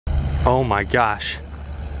Oh my gosh,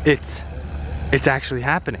 it's actually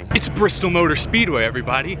happening. It's Bristol Motor Speedway,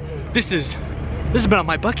 everybody. This has been on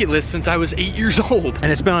my bucket list since I was 8 years old.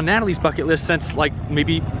 And it's been on Natalie's bucket list since like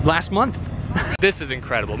maybe last month. This is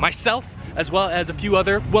incredible. Myself, as well as a few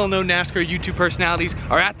other well-known NASCAR YouTube personalities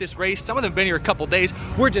are at this race. Some of them have been here a couple days.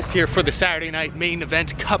 We're just here for the Saturday night main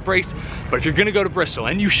event cup race. But if you're gonna go to Bristol,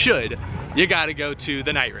 and you should, you gotta go to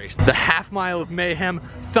the night race. The half mile of mayhem,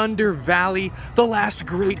 Thunder Valley, the last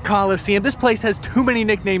great Coliseum. This place has too many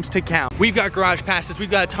nicknames to count. We've got garage passes, we've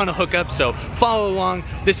got a ton of hookups, so follow along.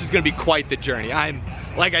 This is gonna be quite the journey.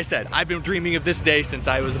 Like I said, I've been dreaming of this day since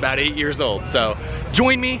I was about 8 years old. So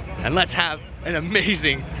join me and let's have an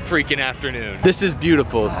amazing freaking afternoon. This is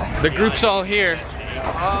beautiful. The group's all here.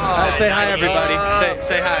 Say hi, everybody.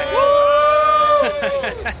 Say hi.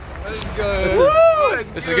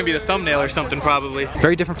 This is gonna be the thumbnail or something probably.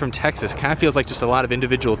 Very different from Texas. Kind of feels like just a lot of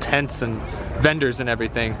individual tents and vendors and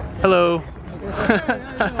everything. Hello.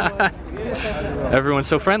 Everyone's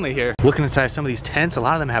so friendly here. Looking inside some of these tents, a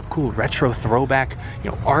lot of them have cool retro throwback,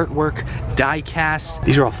 artwork, die casts.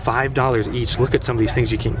 These are all $5 each. Look at some of these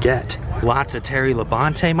things you can get. Lots of Terry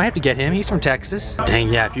Labonte. Might have to get him. He's from Texas. Dang,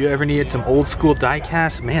 yeah. If you ever needed some old school die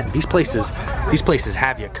casts, man, these places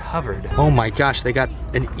have you covered. Oh my gosh, they got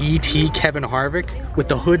an E.T. Kevin Harvick with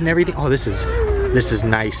the hood and everything. Oh, this is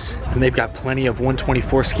nice. And they've got plenty of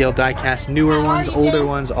 1/24 scale die casts, newer ones, older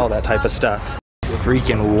ones, all that type of stuff.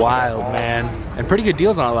 Freaking wild, man. And pretty good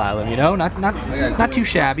deals on a lot of them, not too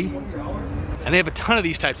shabby. And they have a ton of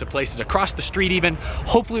these types of places across the street even.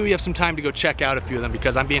 Hopefully we have some time to go check out a few of them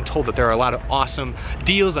because I'm being told that there are a lot of awesome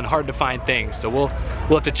deals and hard to find things. So we'll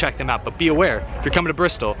have to check them out. But be aware, if you're coming to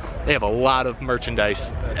Bristol, they have a lot of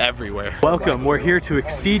merchandise everywhere. Welcome, we're here to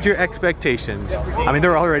exceed your expectations. I mean,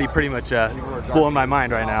 they're already pretty much blowing my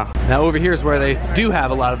mind right now. Now over here is where they do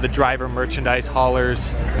have a lot of the driver merchandise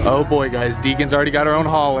haulers. Oh boy, guys, Deegan's already got her own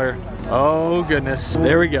hauler. Oh goodness,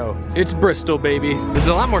 there we go. It's Bristol, baby. There's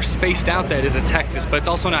a lot more spaced out than it is in Texas, but it's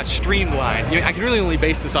also not streamlined. I can really only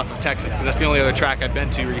base this off of Texas because that's the only other track I've been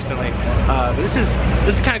to recently. But this is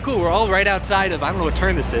kind of cool. We're all right outside of, I don't know what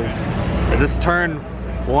turn this is. Is this turn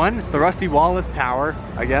 1? It's the Rusty Wallace Tower,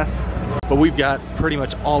 I guess. But we've got pretty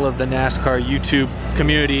much all of the NASCAR YouTube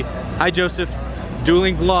community. Hi, Joseph.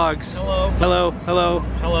 Dueling Vlogs. Hello. Hello. Hello.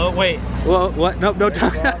 Hello. Wait. Well, what? Nope, no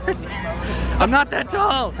time. I'm not that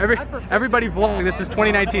tall. Everybody vlog. This is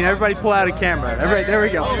 2019. Everybody pull out a camera. There we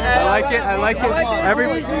go. I like it. I like it.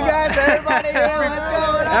 Everybody vlog.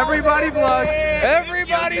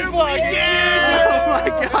 Everybody's vlogging. Oh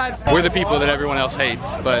my God. We're the people that everyone else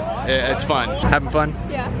hates, but it's fun. Having fun?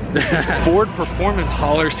 Yeah. Ford Performance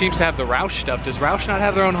Hauler seems to have the Roush stuff. Does Roush not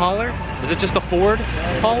have their own hauler? Is it just the Ford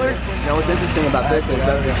hauler? No, what's interesting about this is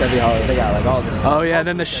that's the Chevy hauler. They got like all this. Oh yeah,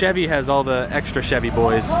 then the Chevy has all the extra Chevy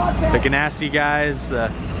boys. The Ganassi guys,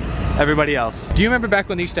 everybody else. Do you remember back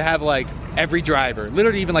when they used to have like every driver,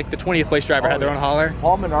 literally even like the 20th place driver had their own hauler?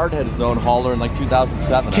 Paul Menard had his own hauler in like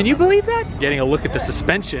 2007. Can you believe that? Getting a look at the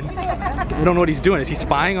suspension. We don't know what he's doing. Is he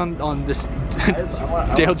spying on this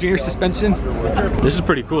Dale Jr. suspension? This is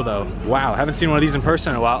pretty cool though. Wow, haven't seen one of these in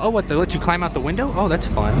person in a while. Oh, what, they let you climb out the window? Oh, that's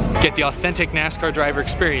fun. Get the authentic NASCAR driver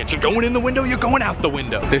experience. You're going in the window, you're going out the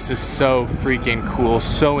window. This is so freaking cool,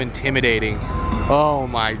 so intimidating. Oh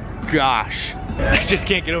my gosh. I just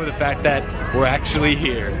can't get over the fact that we're actually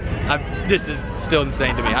here. This is still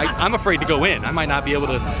insane to me. I'm afraid to go in. I might not be able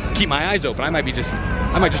to keep my eyes open. I might just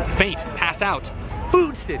faint, pass out.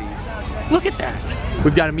 Food City. Look at that.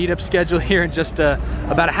 We've got a meetup scheduled here in just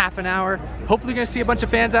about a half an hour. Hopefully gonna see a bunch of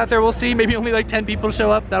fans out there. We'll see. Maybe only like 10 people show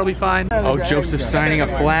up. That'll be fine. Oh, Joseph's signing a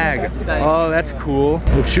flag. Oh, that's cool.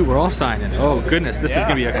 Oh shoot, we're all signing. Oh goodness, this is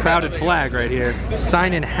gonna be a crowded flag right here.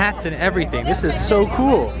 Signing hats and everything. This is so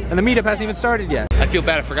cool. And the meetup hasn't even started yet. I feel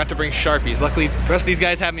bad, I forgot to bring Sharpies. Luckily, the rest of these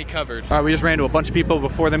guys have me covered. All right, we just ran into a bunch of people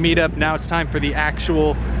before the meetup. Now it's time for the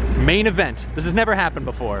actual main event. This has never happened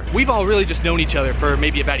before. We've all really just known each other for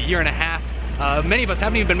maybe about a year and a half. Many of us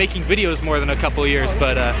haven't even been making videos more than a couple of years,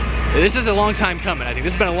 but this is a long time coming. I think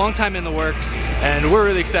this has been a long time in the works, and we're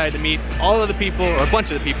really excited to meet all of the people, or a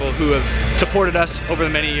bunch of the people who have supported us over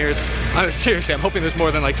the many years. Seriously, I'm hoping there's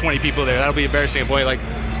more than like 20 people there. That'll be embarrassing if like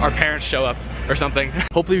our parents show up or something.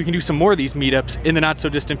 Hopefully we can do some more of these meetups in the not so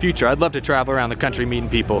distant future. I'd love to travel around the country meeting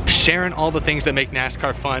people, sharing all the things that make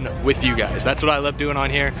NASCAR fun with you guys. That's what I love doing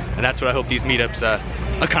on here, and that's what I hope these meetups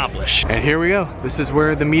accomplish. And here we go. This is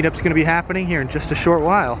where the meetup's gonna be happening here in just a short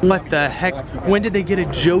while. What the heck? When did they get a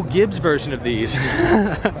Joe Gibbs version of these?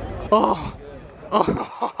 Oh.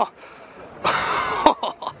 Oh.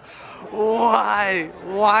 Oh. Why?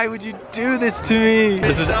 Why would you do this to me?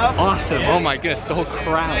 This is awesome. Oh my goodness, the whole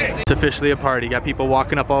crowd. It's officially a party. Got people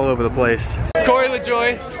walking up all over the place. Corey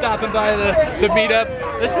LaJoy stopping by the meetup.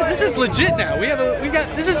 This is legit now.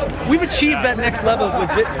 We've achieved that next level of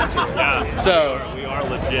legitness. Yeah. So we are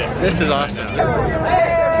legit. this is awesome.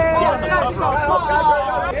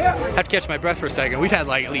 Have to catch my breath for a second. We've had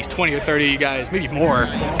like at least 20 or 30 of you guys, maybe more,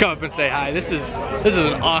 come up and say hi. This is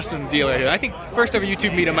an awesome deal right here. I think first ever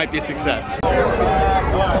YouTube meetup might be a success.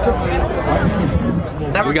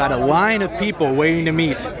 We got a line of people waiting to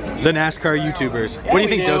meet the NASCAR YouTubers. What do you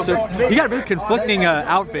think, Joseph? You got a very conflicting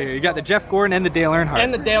outfit here. You got the Jeff Gordon and the Dale Earnhardt.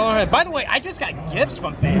 And the Dale Earnhardt. By the way, I just got gifts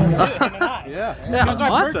from fans too. Yeah. Because our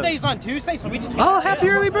Awesome. birthday's on Tuesday, so we just. Oh, happy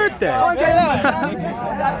early birthday! Oh,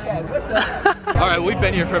 All right, we've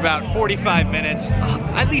been here for about 45 minutes.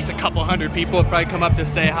 At least a couple hundred people have probably come up to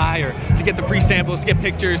say hi or to get the free samples, to get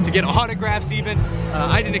pictures, to get autographs even.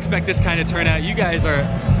 I didn't expect this kind of turnout. You guys are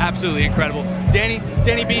absolutely incredible. Danny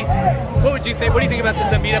B, what would you think? What do you think about this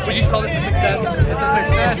meetup? Would you call this a success? It's a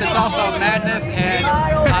success. It's also madness, and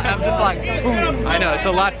I'm just like, boom. I know it's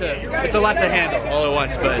a lot to handle all at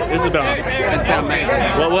once, but this has been awesome. It's been amazing.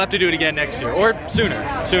 Well, we'll have to do it again next year, or sooner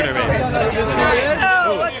maybe.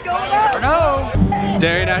 What's going on? No.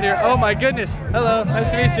 Darian out here. Oh my goodness. Hello.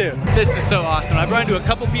 Nice to meet you. This is so awesome. I've run into a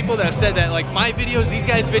couple people that have said that like my videos, these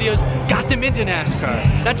guys' videos, got them into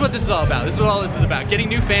NASCAR. That's what this is all about. This is what all this is about. Getting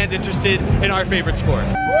new fans interested in our favorite sport.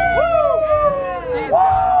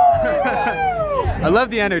 I love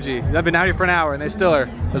the energy. I've been out here for an hour and they still are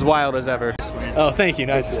as wild as ever. Oh, thank you.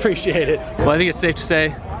 I appreciate it. Well, I think it's safe to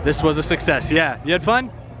say this was a success. Yeah, you had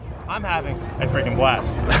fun? I'm having a freaking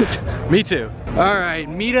blast. Me too. All right,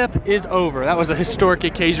 meetup is over. That was a historic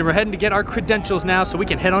occasion. We're heading to get our credentials now so we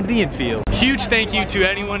can head on to the infield. Huge thank you to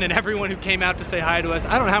anyone and everyone who came out to say hi to us.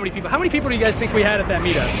 I don't know how many people. How many people do you guys think we had at that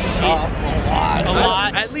meetup? A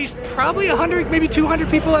lot. At least probably 100, maybe 200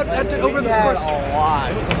 people over the course. A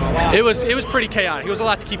lot. It was pretty chaotic. It was a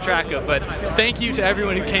lot to keep track of, but thank you to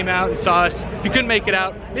everyone who came out and saw us. If you couldn't make it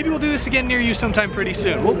out, maybe we'll do this again near you sometime pretty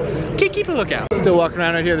soon. We'll keep a lookout. Still walking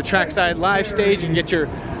around out here, the trackside live stage. You can get your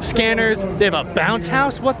scanners. They have a bounce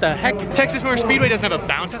house. What the heck? Texas Motor Speedway doesn't have a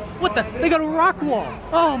bounce house. What the? They got a rock wall.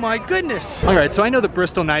 Oh my goodness. All right, so I know the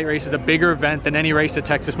Bristol night race is a bigger event than any race at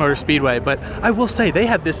Texas Motor Speedway, but I will say they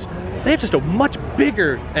have just a much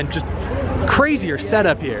bigger and just crazier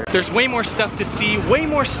setup here. There's way more stuff to see, way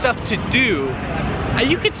more stuff to do.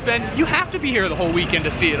 You have to be here the whole weekend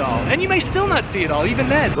to see it all. And you may still not see it all, even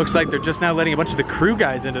then. Looks like they're just now letting a bunch of the crew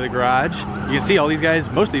guys into the garage. You can see all these guys,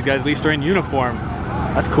 most of these guys at least are in uniform.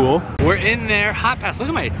 That's cool. We're in there, hot pass. Look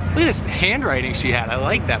at this handwriting she had. I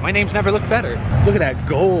like that. My name's never looked better. Look at that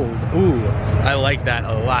gold. Ooh, I like that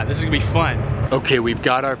a lot. This is gonna be fun. Okay, we've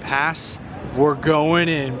got our pass. We're going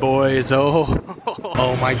in, boys. Oh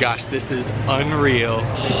my gosh, this is unreal.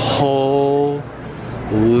 Holy,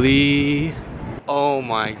 oh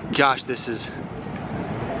my gosh, this is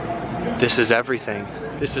everything.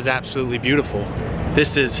 This is absolutely beautiful.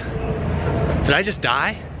 Did I just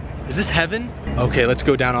die? Is this heaven? Okay, let's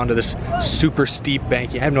go down onto this super steep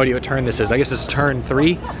bank. I have no idea what turn this is. I guess it's turn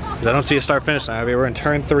 3, because I don't see a start finish line. We're in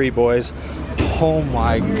turn 3, boys. Oh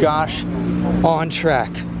my gosh, on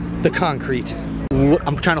track. The concrete.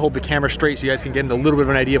 I'm trying to hold the camera straight so you guys can get a little bit of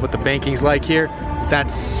an idea of what the banking's like here.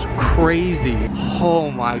 That's crazy.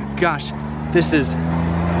 Oh my gosh. This is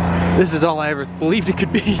all I ever believed it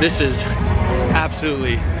could be. This is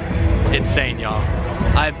absolutely insane, y'all.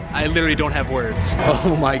 I literally don't have words.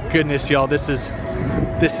 Oh my goodness, y'all. This is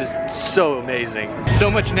so amazing.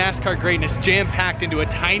 So much NASCAR greatness jam-packed into a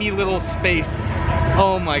tiny little space.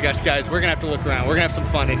 Oh my gosh, guys, we're gonna have to look around. We're gonna have some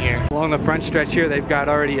fun in here. Along the front stretch here, they've got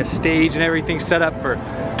already a stage and everything set up for,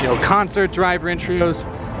 concert driver intros.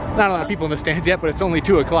 Not a lot of people in the stands yet, but it's only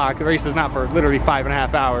 2 o'clock. The race is not for literally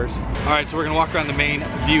 5.5 hours. All right, so we're gonna walk around the main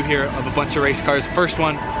view here of a bunch of race cars. First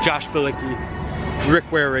one, Josh Bilicki, Rick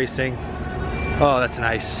Ware Racing. Oh, that's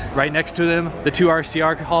nice. Right next to them, the 2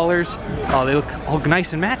 RCR haulers. Oh, they look all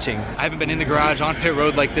nice and matching. I haven't been in the garage on pit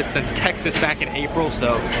road like this since Texas back in April,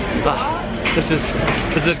 so this is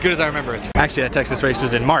as good as I remember it. Actually, that Texas race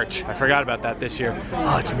was in March. I forgot about that this year.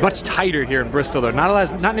 Oh, it's much tighter here in Bristol. There's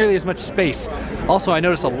not nearly as much space. Also, I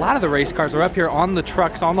noticed a lot of the race cars are up here on the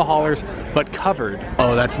trucks, on the haulers, but covered.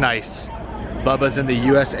 Oh, that's nice. Bubba's in the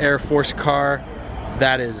US Air Force car.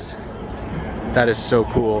 That is so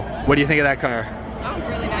cool. What do you think of that car? That one's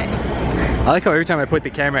really nice. I like how every time I put the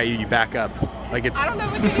camera at you, you back up. Like it's. I don't know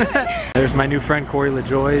what you're doing. There's my new friend Corey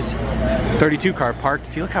LaJoy's 32 car parked.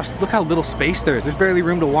 See, look how little space there is. There's barely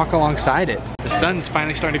room to walk alongside it. The sun's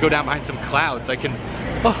finally starting to go down behind some clouds. I can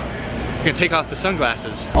you're gonna take off the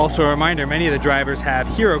sunglasses. Also a reminder, many of the drivers have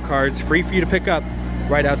hero cards free for you to pick up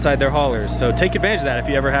right outside their haulers. So take advantage of that if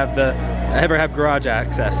you ever have garage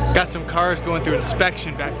access. Got some cars going through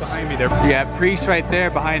inspection back behind me there. You have Priest right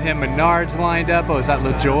there, behind him Menards lined up. Oh, is that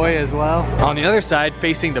LaJoy as well? On the other side,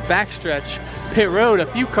 facing the backstretch, pit road, a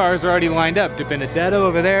few cars are already lined up. De Benedetto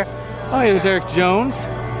over there. Oh, here's Eric Jones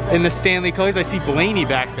in the Stanley colors. I see Blaney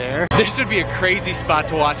back there. This would be a crazy spot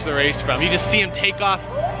to watch the race from. You just see him take off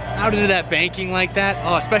out into that banking like that.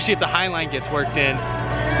 Oh, especially if the high line gets worked in.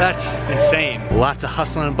 That's insane. Lots of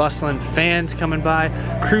hustling and bustling, fans coming by,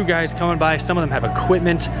 crew guys coming by. Some of them have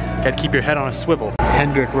equipment. Got to keep your head on a swivel.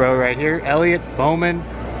 Hendrick row right here. Elliott, Bowman,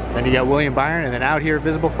 then you got William Byron, and then out here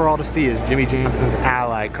visible for all to see is Jimmy Johnson's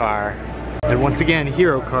Ally car. And once again,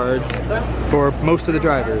 hero cards for most of the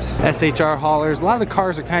drivers. SHR haulers. A lot of the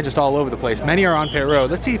cars are kind of just all over the place. Many are on pit road.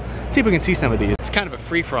 Let's see if we can see some of these. It's kind of a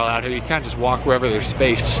free-for-all out here. You kind of just walk wherever there's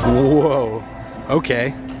space. Whoa.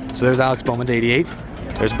 Okay. So there's Alex Bowman's 88.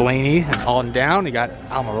 There's Blaney and on down. You got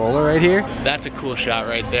Almirola right here. That's a cool shot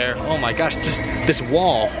right there. Oh my gosh, just this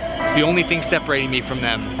wall. It's the only thing separating me from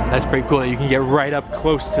them. That's pretty cool that you can get right up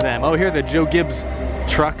close to them. Oh, here are the Joe Gibbs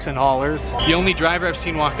trucks and haulers. The only driver I've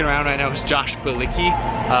seen walking around right now is Josh Bilicki.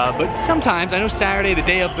 But sometimes, I know Saturday, the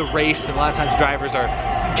day of the race, a lot of times drivers are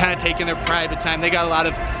kind of taking their private time. They got a lot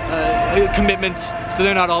of commitments, so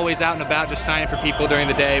they're not always out and about just signing for people during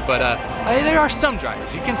the day. But there are some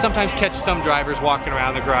drivers. You can sometimes catch some drivers walking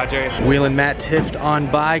around the garage area. Wheeling Matt Tift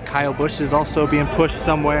on by. Kyle Busch is also being pushed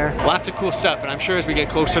somewhere. Lots of cool stuff, and I'm sure as we get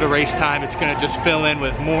closer to race time, it's gonna just fill in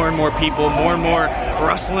with more and more people, more and more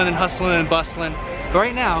rustling and hustling and bustling. But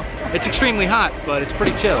right now, it's extremely hot, but it's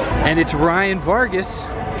pretty chill. And it's Ryan Vargas.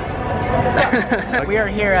 We are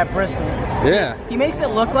here at Bristol. Yeah. He makes it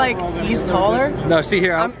look like he's taller. No, see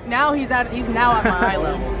here. He's now at my eye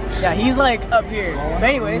level. Yeah, he's like up here. But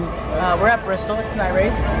anyways, we're at Bristol. It's a night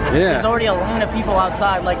race. Yeah. There's already a line of people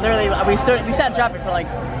outside. Like literally, we sat in traffic for like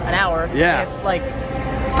an hour. Yeah. And it's like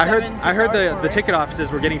I heard the ticket offices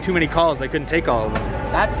were getting too many calls. They couldn't take all of them.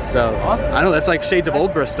 That's so awesome. I know that's like shades of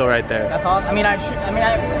old Bristol right there. That's awesome. I mean, I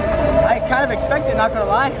kind of expect it. Not gonna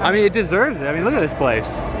lie. I mean, it deserves it. I mean, look at this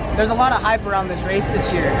place. There's a lot of hype around this race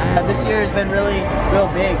this year. This year has been real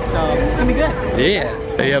big, so it's gonna be good. Yeah.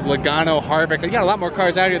 They have Logano, Harvick. You got a lot more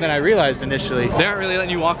cars out here than I realized initially. They aren't really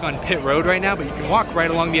letting you walk on pit road right now, but you can walk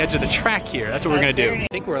right along the edge of the track here. That's what we're gonna do. I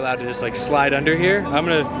think we're allowed to just like slide under here. I'm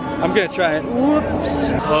gonna try it. Whoops.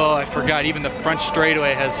 Oh, I forgot. Even the front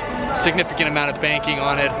straightaway has a significant amount of banking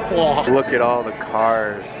on it. Whoa. Look at all the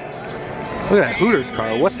cars. Look at that Hooters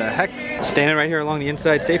car. What the heck? Standing right here along the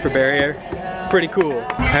inside safer barrier. Pretty cool.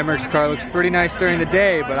 Hemrick's car looks pretty nice during the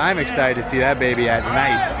day, but I'm excited to see that baby at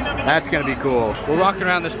night. That's gonna be cool. We're walking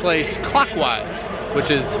around this place clockwise,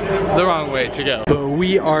 which is the wrong way to go. But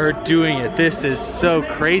we are doing it. This is so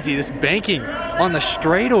crazy. This banking on the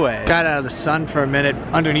straightaway. Got out of the sun for a minute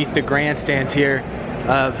underneath the grandstands here.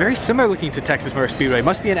 Very similar looking to Texas Motor Speedway.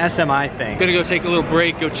 Must be an SMI thing. Gonna go take a little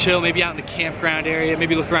break, go chill, maybe out in the campground area,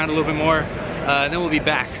 maybe look around a little bit more, and then we'll be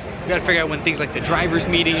back. We gotta figure out when things like the drivers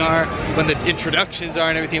meeting are, when the introductions are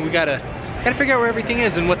and everything. We gotta figure out where everything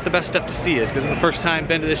is and what the best stuff to see is, because it's the first time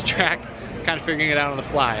been to this track, kind of figuring it out on the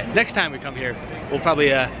fly. Next time we come here, we'll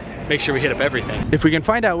probably make sure we hit up everything. If we can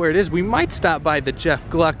find out where it is, we might stop by the Jeff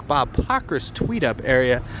Gluck, Bob Pockris tweet up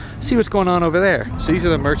area, see what's going on over there. So these are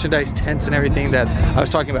the merchandise tents and everything that I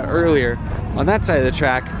was talking about earlier. On that side of the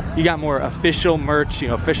track, you got more official merch, you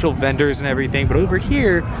know, official vendors and everything. But over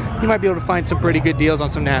here, you might be able to find some pretty good deals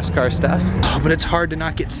on some NASCAR stuff. Oh, but it's hard to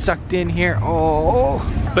not get sucked in here. Oh.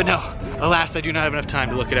 But no, alas, I do not have enough time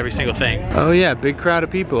to look at every single thing. Oh yeah, big crowd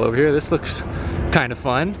of people over here. This looks kind of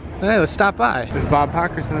fun. Hey, let's stop by. There's Bob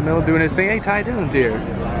Pockris in the middle doing his thing. Hey, Ty Dillon's here.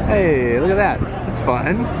 Hey, look at that. That's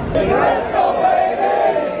fun.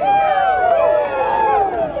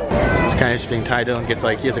 It's kind of interesting. Ty Dillon gets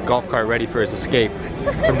like, he has a golf cart ready for his escape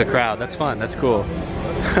from the crowd. That's fun. That's cool.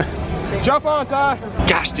 Jump on, Ty.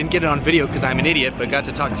 Gosh, didn't get it on video because I'm an idiot, but got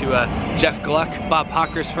to talk to Jeff Gluck, Bob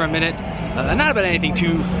Pockris for a minute. Not about anything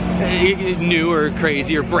too new or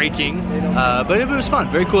crazy or breaking, but it was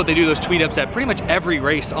fun. Very cool that they do those tweet ups at pretty much every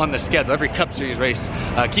race on the schedule, every Cup Series race.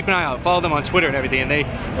 Keep an eye out, follow them on Twitter and everything, and they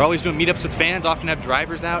are always doing meetups with fans, often have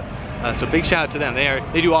drivers out. So big shout out to them.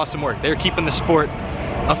 They do awesome work. They're keeping the sport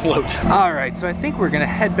afloat. All right, so I think we're gonna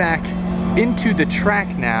head back into the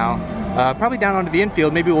track now. Probably down onto the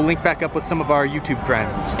infield. Maybe we'll link back up with some of our YouTube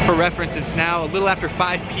friends. For reference, it's now a little after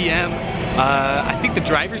 5 p.m. I think the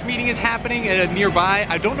drivers meeting is happening nearby.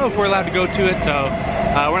 I don't know if we're allowed to go to it, so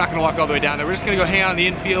we're not gonna walk all the way down there. We're just gonna go hang out on the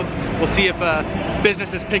infield. We'll see if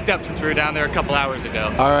business has picked up since we were down there a couple hours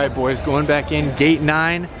ago. All right, boys, going back in, gate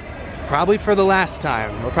 9. probably for the last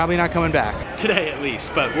time. We're probably not coming back. Today at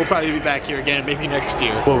least, but we'll probably be back here again maybe next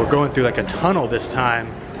year. Well, we're going through like a tunnel this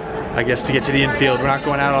time, I guess, to get to the infield. We're not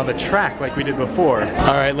going out on the track like we did before.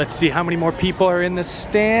 All right, let's see how many more people are in the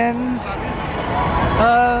stands.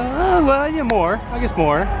 Well, yeah, more. I guess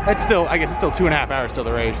more. I guess it's still 2.5 hours till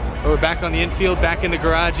the race. But we're back on the infield, back in the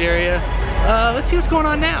garage area. Let's see what's going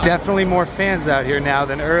on now. Definitely more fans out here now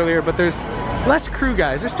than earlier, but there's less crew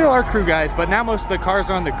guys. There still are crew guys, but now most of the cars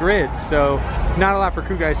are on the grid, so not a lot for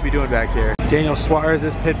crew guys to be doing back here. Daniel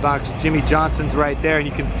Suarez's pit box, Jimmy Johnson's right there, and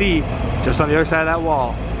you can see just on the other side of that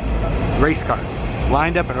wall, race cars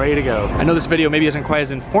lined up and ready to go. I know this video maybe isn't quite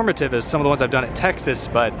as informative as some of the ones I've done at Texas,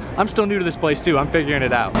 but I'm still new to this place too. I'm figuring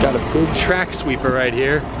it out. Got a big track sweeper right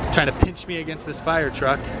here, trying to pinch me against this fire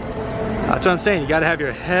truck. That's what I'm saying, you gotta have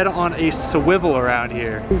your head on a swivel around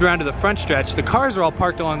here. Moved around to the front stretch. The cars are all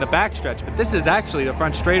parked along the back stretch, but this is actually the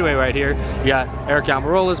front straightaway right here. You got Eric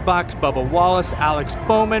Almirola's box, Bubba Wallace, Alex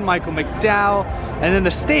Bowman, Michael McDowell, and then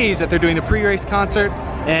the stage that they're doing the pre-race concert,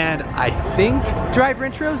 and I think driver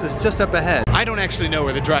intros is just up ahead. I don't actually know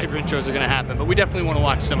where the driver intros are gonna happen, but we definitely wanna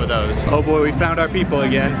watch some of those. Oh boy, we found our people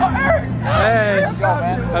again. Hey,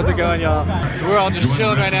 how's it going, y'all? So we're all just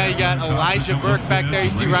chilling right now. You got Elijah Burke back there.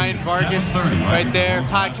 You see Ryan Vargas right there.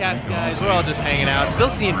 Podcast guys, we're all just hanging out.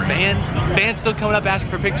 Still seeing fans. Fans still coming up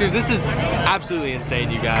asking for pictures. This is absolutely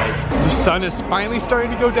insane, you guys. The sun is finally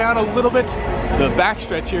starting to go down a little bit. The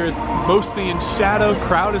backstretch here is mostly in shadow.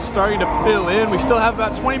 Crowd is starting to fill in. We still have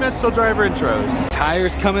about 20 minutes till driver intros.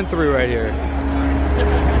 Tires coming through right here.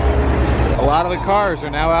 A lot of the cars are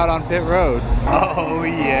now out on pit road. Oh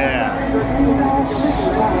yeah.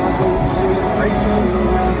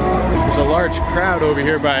 There's a large crowd over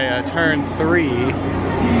here by turn 3.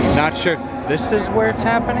 Not sure if this is where it's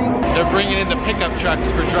happening. They're bringing in the pickup trucks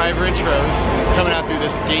for driver intros, coming out through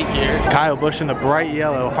this gate here. Kyle Busch in the bright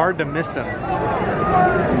yellow, hard to miss him.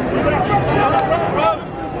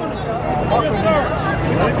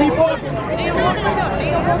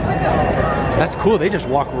 That's cool, they just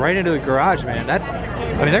walk right into the garage, man. I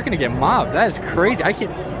mean, they're gonna get mobbed. That is crazy.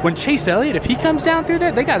 When Chase Elliott, if he comes down through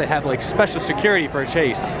there, they gotta have like special security for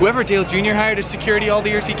Chase. Whoever Dale Jr. hired as security all the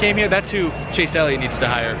years he came here, that's who Chase Elliott needs to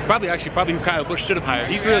hire. Probably who Kyle Busch should have hired.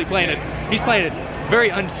 He's really playing it very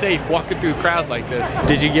unsafe walking through a crowd like this.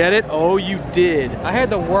 Did you get it? Oh, you did. I had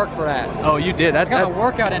to work for that. Oh, you did. I got a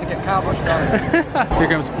workout in to get Kyle Busch started. Here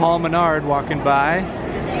comes Paul Menard walking by.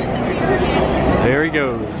 There he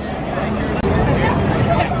goes.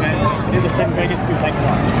 Thanks, man. Let's do this in Vegas too. Thanks a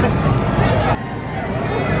lot.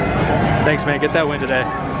 Thanks, man. Get that win today.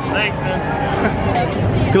 Thanks,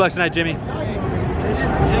 man. Good luck tonight, Jimmy.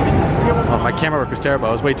 Oh, my camera work was terrible.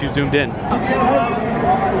 I was way too zoomed in.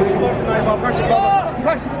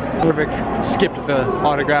 Harvick skipped the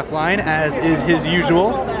autograph line, as is his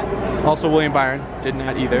usual. Also, William Byron did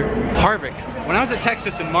not either. Harvick. When I was at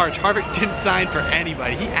Texas in March, Harvick didn't sign for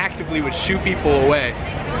anybody. He actively would shoo people away.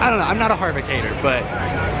 I don't know. I'm not a Harvick hater, but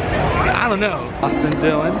I don't know. Austin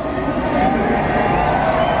Dillon.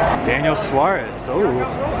 Daniel Suarez. Oh,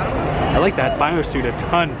 I like that bio suit a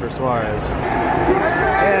ton for Suarez.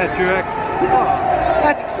 Yeah, Truex. Oh,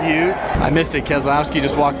 that's cute. I missed it. Keselowski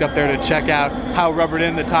just walked up there to check out how rubbered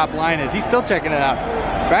in the top line is. He's still checking it out.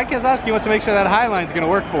 Brad Keselowski wants to make sure that high line's gonna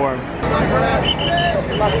work for him.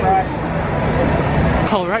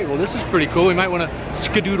 All right, well this is pretty cool. We might want to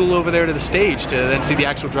skedoodle over there to the stage to then see the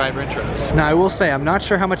actual driver intros. Now I will say, I'm not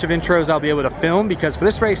sure how much of intros I'll be able to film, because for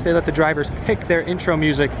this race they let the drivers pick their intro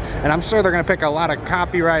music, and I'm sure they're gonna pick a lot of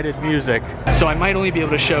copyrighted music. So I might only be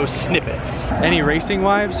able to show snippets. Any Racing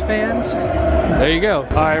Wives fans? There you go.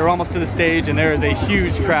 All right, we're almost to the stage and there is a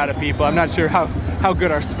huge crowd of people. I'm not sure how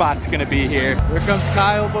good our spot's gonna be here. Here comes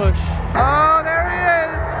Kyle Busch. Oh, there he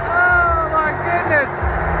is! Oh my goodness!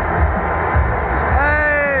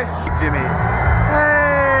 Jimmy.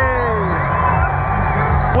 Hey!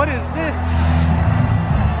 What is this?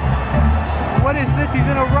 What is this? He's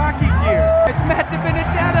in a Rocky gear. It's Matt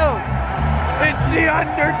DiBenedetto. It's The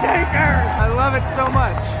Undertaker. I love it so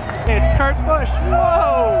much. It's Kurt Busch.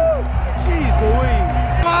 Whoa! Jeez Louise.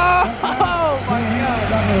 Oh my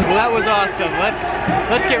God. Well, that was awesome.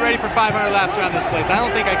 Let's get ready for 500 laps around this place. I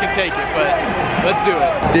don't think I can take it, but let's do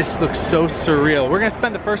it. This looks so surreal. We're gonna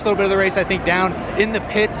spend the first little bit of the race, I think, down in the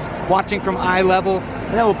pits, watching from eye level,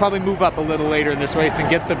 and then we'll probably move up a little later in this race and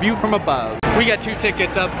get the view from above. We got 2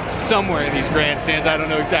 tickets up somewhere in these grandstands. I don't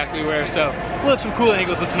know exactly where, so we'll have some cool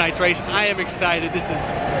angles of tonight's race. I am excited.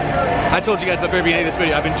 I told you guys at the very beginning of this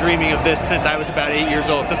video, I've been dreaming of this since I was about 8 years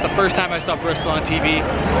old. Since the first time I saw Bristol on TV,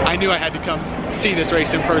 I knew I had to come see this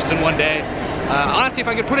race in person one day. Honestly, if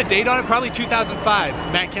I could put a date on it, probably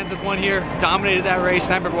 2005. Matt Kenseth won here, dominated that race,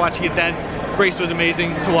 and I remember watching it then. Race was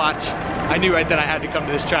amazing to watch. I knew that I had to come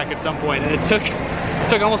to this track at some point, and it took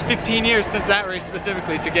almost 15 years since that race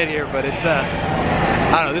specifically to get here, but it's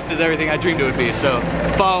I don't know, this is everything I dreamed it would be. So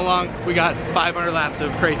follow along, we got 500 laps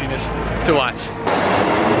of craziness to watch.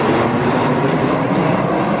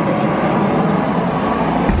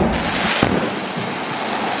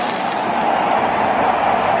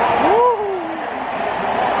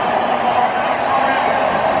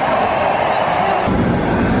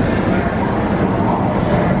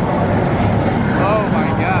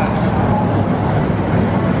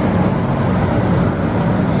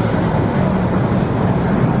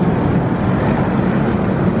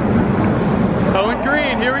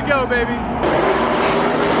 Here we go, baby.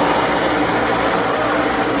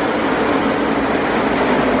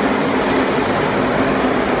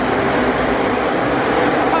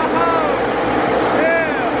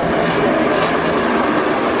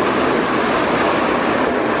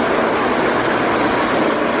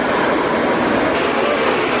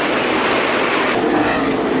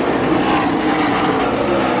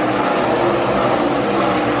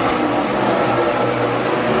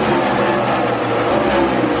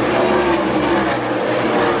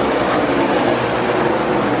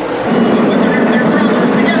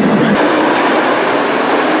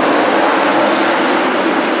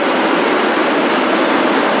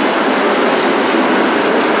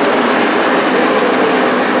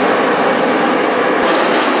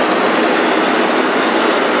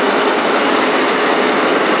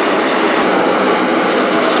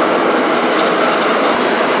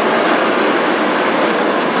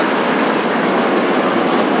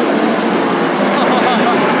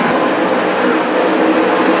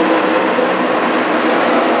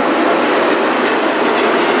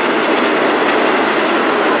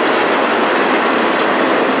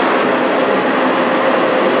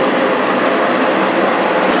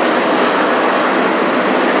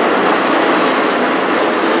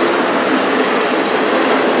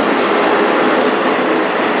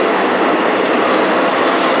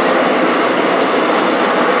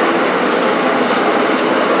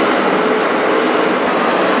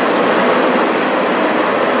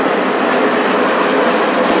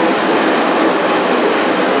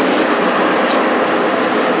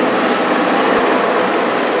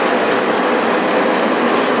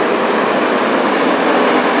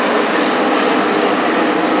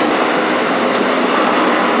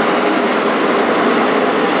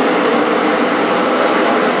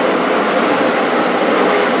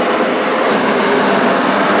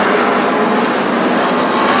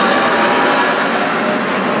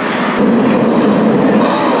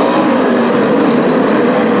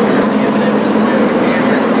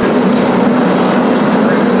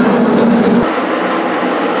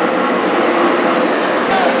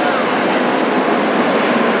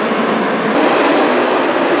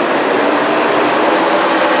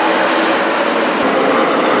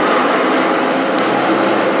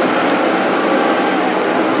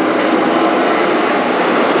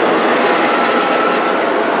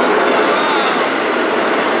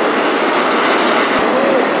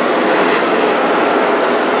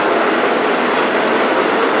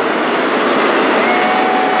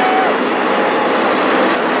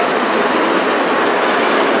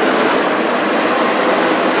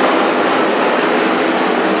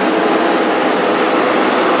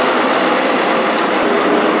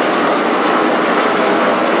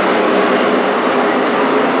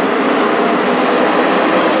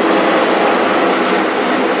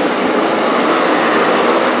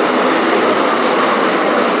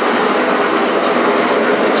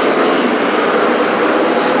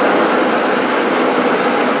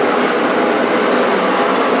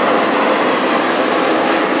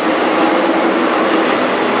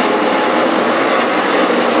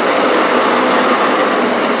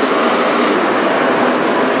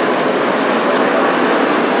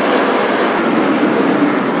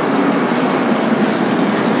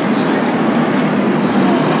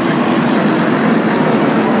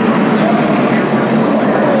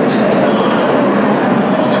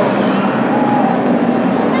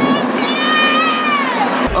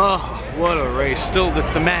 Still,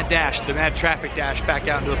 the mad dash, the mad traffic dash back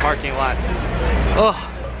out into the parking lot. Oh,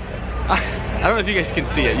 I don't know if you guys can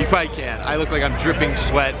see it. You probably can. I look like I'm dripping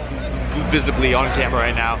sweat visibly on camera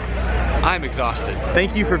right now. I'm exhausted.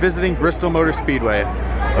 Thank you for visiting Bristol Motor Speedway.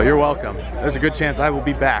 Oh, you're welcome. There's a good chance I will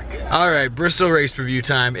be back. All right, Bristol race review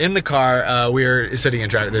time. In the car, we're sitting in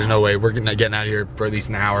traffic. There's no way we're getting out of here for at least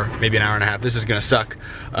an hour, maybe an hour and a half. This is gonna suck.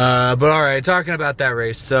 But all right, talking about that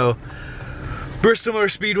race. So Bristol Motor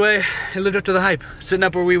Speedway. It lived up to the hype. Sitting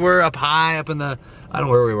up where we were, up high, up in the, I don't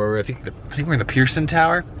know where we were. I think we're in the Pearson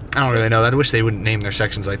Tower. I don't really know. I wish they wouldn't name their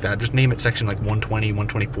sections like that. Just name it section like 120,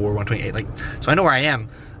 124, 128. Like, so I know where I am.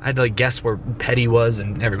 I had to like guess where Petty was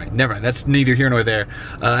and never mind. That's neither here nor there.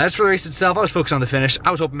 As for the race itself, I was focused on the finish. I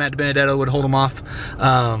was hoping Matt DiBenedetto would hold him off.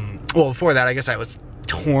 Well, before that, I guess I was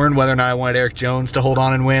torn whether or not I wanted Eric Jones to hold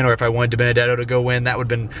on and win, or if I wanted DiBenedetto to go win. That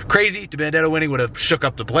would have been crazy. DiBenedetto winning would have shook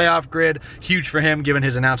up the playoff grid. Huge for him, given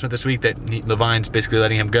his announcement this week that Levine's basically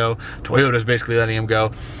letting him go. Toyota's basically letting him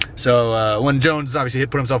go. So when Jones obviously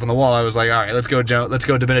put himself on the wall, I was like, all right, let's go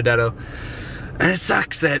DiBenedetto. And it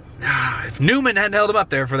sucks that if Newman hadn't held him up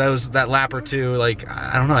there for that lap or two, like,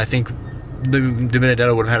 I don't know, I think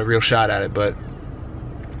DiBenedetto would have had a real shot at it, but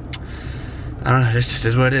I don't know, it just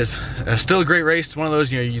is what it is. Still a great race. It's one of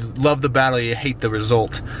those, you love the battle, you hate the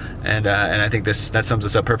result. And I think that sums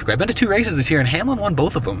us up perfectly. I've been to 2 races this year, and Hamlin won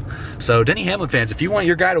both of them. So Denny Hamlin fans, if you want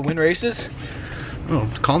your guy to win races, oh,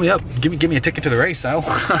 call me up. Give me a ticket to the race. I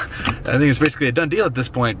think it's basically a done deal at this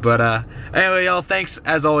point. But anyway, y'all, thanks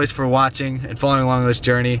as always for watching and following along this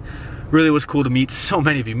journey. Really was cool to meet so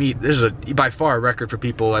many of you. This is by far a record for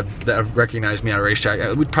people that have recognized me on a racetrack.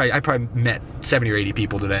 I probably met 70 or 80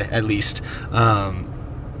 people today, at least. It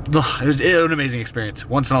was an amazing experience,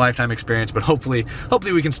 once in a lifetime experience. But hopefully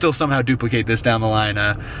we can still somehow duplicate this down the line.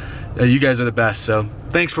 You guys are the best. So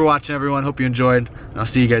thanks for watching, everyone. Hope you enjoyed. And I'll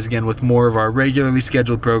see you guys again with more of our regularly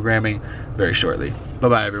scheduled programming very shortly. Bye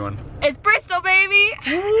bye, everyone. It's Bristol, baby.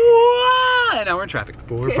 And now we're in traffic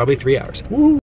for probably 3 hours. Woo.